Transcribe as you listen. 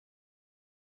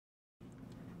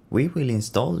we will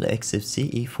install the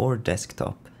xfce4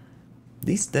 desktop.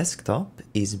 This desktop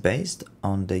is based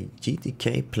on the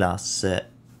GTK Plus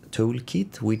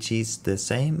toolkit, which is the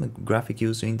same graphic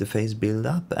user interface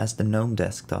build-up as the GNOME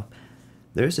desktop.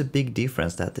 There is a big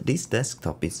difference that this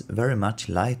desktop is very much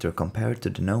lighter compared to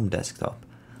the GNOME desktop.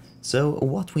 So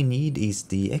what we need is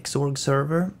the Xorg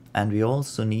server, and we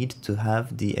also need to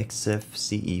have the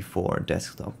xfce4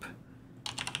 desktop.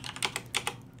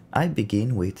 I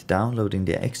begin with downloading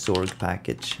the Xorg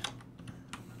package.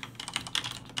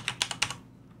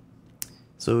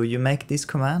 So you make this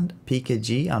command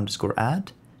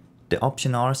pkg_add. The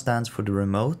option R stands for the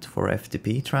remote for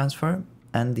FTP transfer,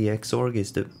 and the Xorg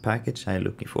is the package I'm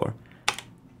looking for.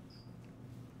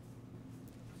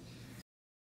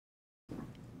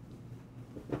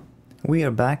 We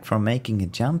are back from making a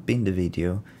jump in the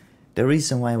video. The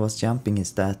reason why I was jumping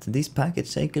is that this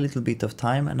package takes a little bit of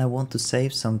time and I want to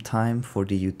save some time for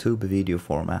the YouTube video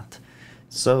format.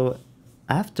 So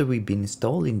after we've been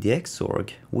installing the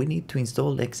Xorg, we need to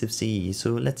install xfce,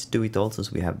 so let's do it also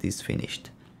so we have this finished.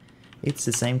 It's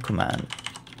the same command,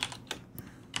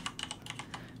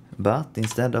 but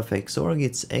instead of Xorg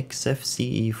it's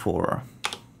xfce4.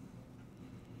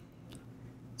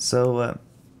 So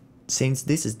since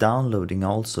this is downloading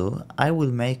also, I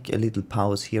will make a little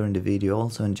pause here in the video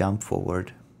also and jump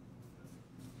forward.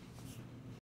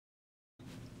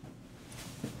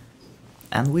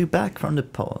 And we're back from the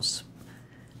pause.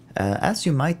 As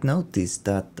you might notice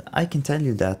that I can tell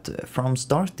you that from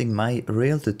starting my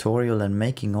real tutorial and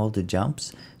making all the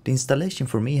jumps, the installation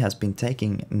for me has been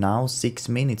taking now 6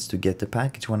 minutes to get the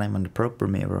package when I'm on the proper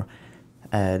mirror.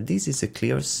 This is a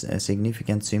clear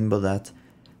significant symbol that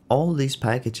all these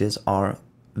packages are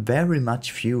very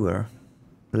much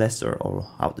lesser, or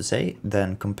how to say,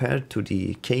 than compared to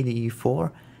the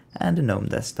KDE4 and the GNOME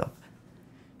desktop.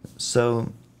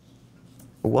 So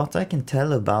what I can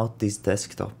tell about this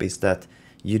desktop is that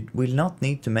you will not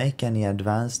need to make any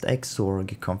advanced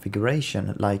Xorg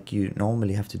configuration like you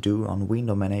normally have to do on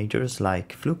window managers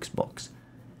like Fluxbox.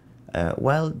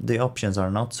 Well, the options are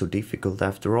not so difficult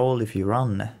after all if you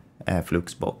run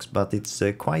Fluxbox, but it's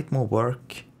quite more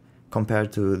work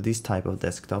compared to this type of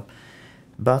desktop.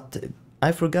 But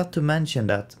I forgot to mention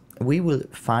that we will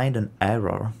find an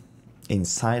error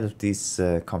inside of this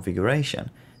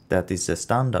configuration that is a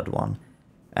standard one.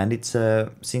 And it's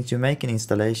since you make an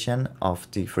installation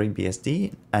of the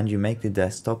FreeBSD and you make the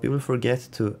desktop, you will forget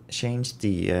to change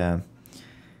the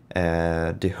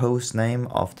host name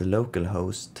of the local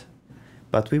host.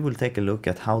 But we will take a look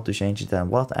at how to change it and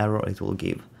what error it will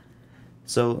give.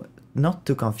 So not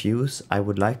to confuse, I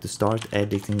would like to start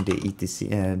editing the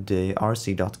the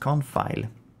rc.conf file.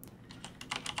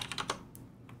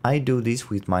 I do this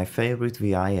with my favorite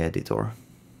VI editor.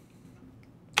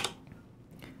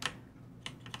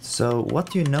 So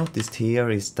what you noticed here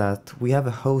is that we have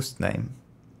a host name.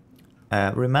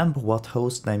 Remember what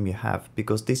host name you have,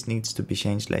 because this needs to be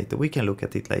changed later. We can look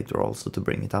at it later also to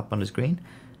bring it up on the screen.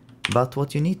 But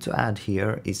what you need to add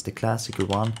here is the classical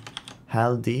one,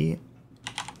 hald,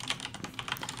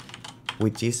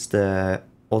 which is the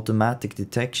automatic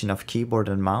detection of keyboard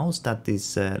and mouse. That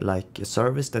is like a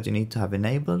service that you need to have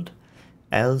enabled.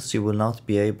 Else you will not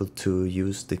be able to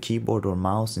use the keyboard or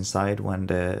mouse inside when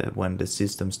the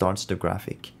system starts the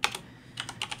graphic.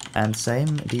 And same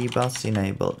dbus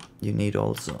enable you need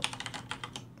also.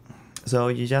 So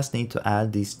you just need to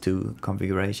add these two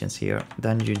configurations here.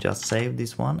 Then you just save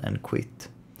this one and quit.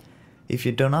 If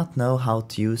you do not know how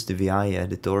to use the VI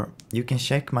editor, you can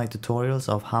check my tutorials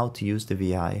of how to use the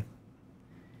VI.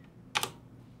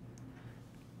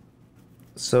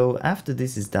 So after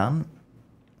this is done,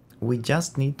 we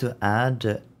just need to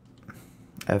add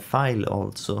a file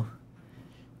also,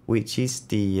 which is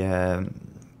the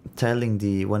telling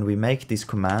when we make this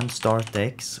command start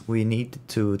x, we need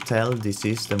to tell the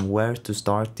system where to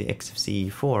start the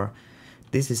xfce4.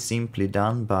 This is simply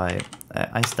done by,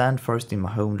 I stand first in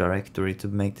my home directory to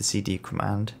make the cd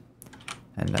command,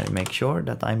 and I make sure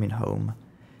that I'm in home.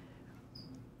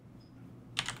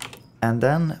 And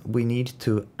then we need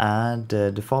to add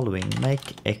the following,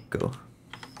 make echo.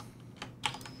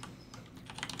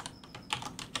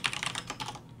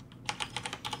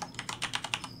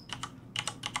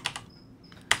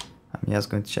 I'm just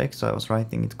going to check so I was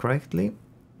writing it correctly.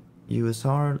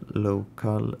 usr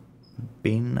local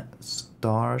bin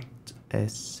start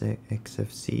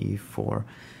xfce4.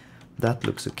 That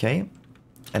looks okay.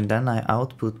 And then I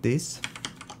output this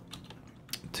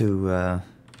to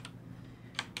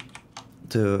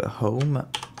home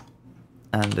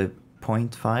and the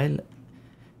point file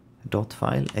dot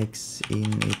file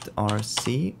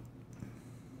xinitrc,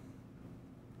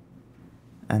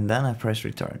 and then I press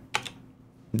return.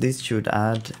 This should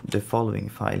add the following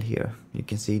file here. You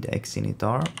can see the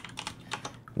xinitr,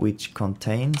 which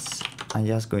contains, I'm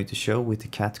just going to show with the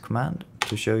cat command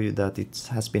to show you that it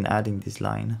has been adding this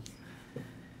line.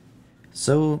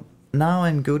 So now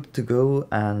I'm good to go,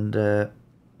 and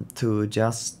to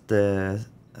just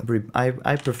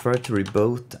I prefer to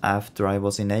reboot after I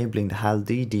was enabling the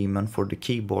HAL-D daemon for the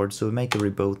keyboard, so make a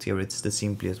reboot here. It's the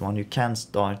simplest one. You can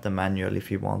start the manual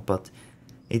if you want, but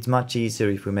it's much easier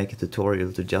if we make a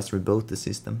tutorial to just reboot the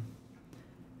system.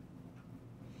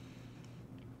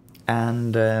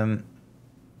 And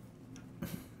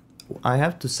I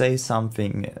have to say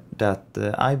something that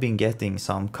I've been getting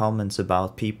some comments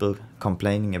about, people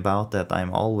complaining about that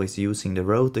I'm always using the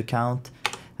root account,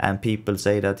 and people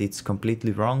say that it's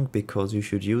completely wrong because you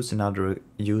should use another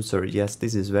user. Yes,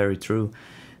 this is very true.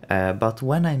 But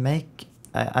when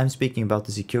I'm speaking about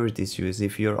the security issues.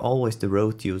 If you're always the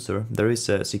root user, there is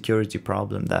a security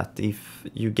problem that if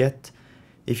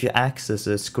you access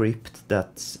a script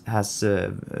that has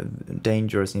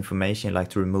dangerous information, like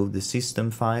to remove the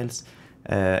system files,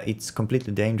 it's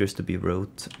completely dangerous to be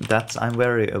root. I'm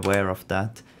very aware of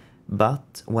that.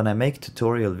 But when I make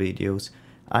tutorial videos,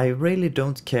 I really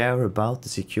don't care about the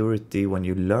security when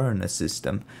you learn a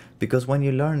system, because when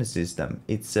you learn a system,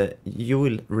 you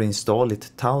will reinstall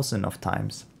it thousands of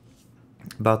times.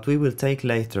 But we will take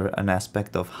later an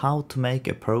aspect of how to make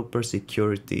a proper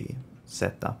security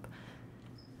setup.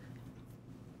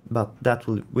 But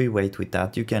we wait with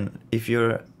that. You can, if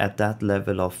you're at that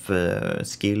level of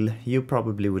skill, you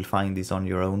probably will find this on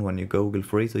your own when you Google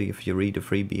for it, or if you read the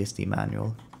FreeBSD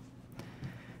manual.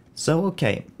 So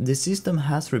okay, the system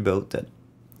has rebooted.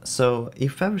 So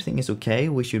if everything is okay,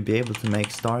 we should be able to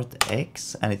make start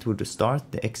X, and it would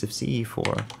start the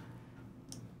xfce4.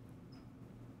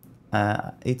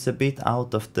 It's a bit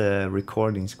out of the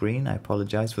recording screen, I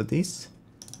apologize for this.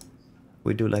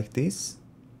 We do like this.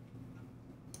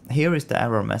 Here is the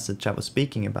error message I was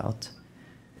speaking about.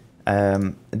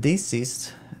 This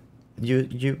is,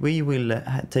 we will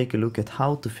take a look at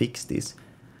how to fix this.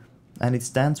 And it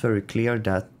stands very clear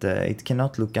that it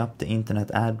cannot look up the internet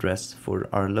address for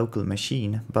our local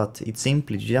machine, but it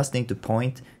simply just need to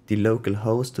point the local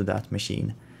host to that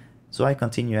machine. So I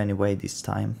continue anyway this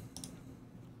time.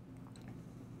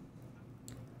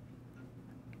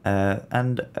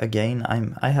 And again,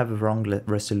 I have a wrong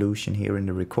resolution here in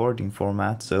the recording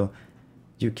format, so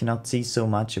you cannot see so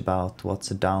much about what's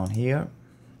down here.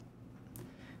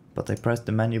 But I press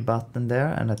the menu button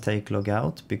there and I take log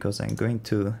out because I'm going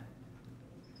to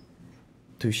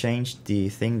change the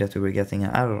thing that we were getting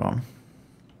an error on.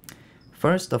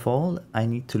 First of all, I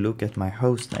need to look at my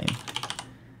host name,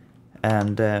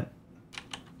 and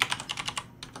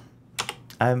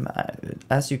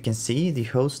as you can see, the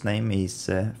host name is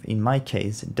in my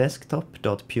case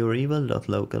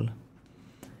desktop.pureevil.local.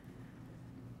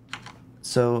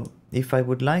 So if I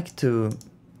would like to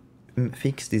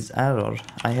fix this error,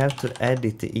 I have to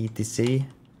edit the etc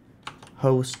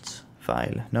hosts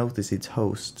file. Notice it's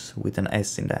hosts with an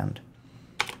S in the end.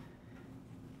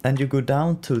 And you go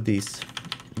down to the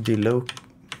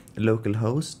local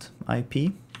host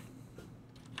IP,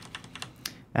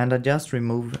 and I just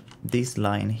remove this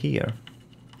line here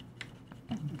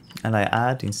and I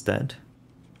add instead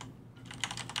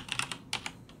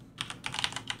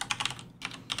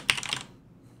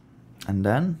and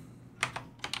then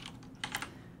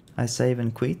I save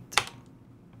and quit,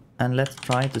 and let's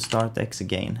try to start X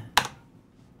again.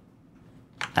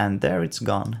 And there it's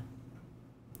gone.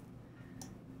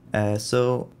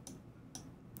 So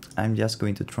I'm just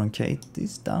going to truncate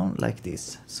this down like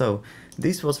this. So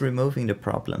this was removing the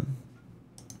problem.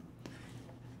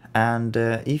 And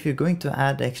if you're going to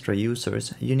add extra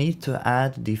users, you need to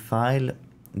add the file,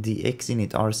 the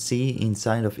xinitrc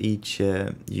inside of each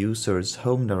user's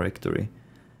home directory.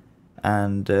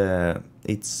 And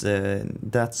that's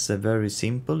very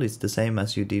simple. It's the same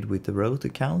as you did with the root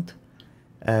account.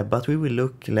 But we will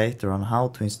look later on how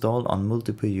to install on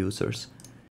multiple users.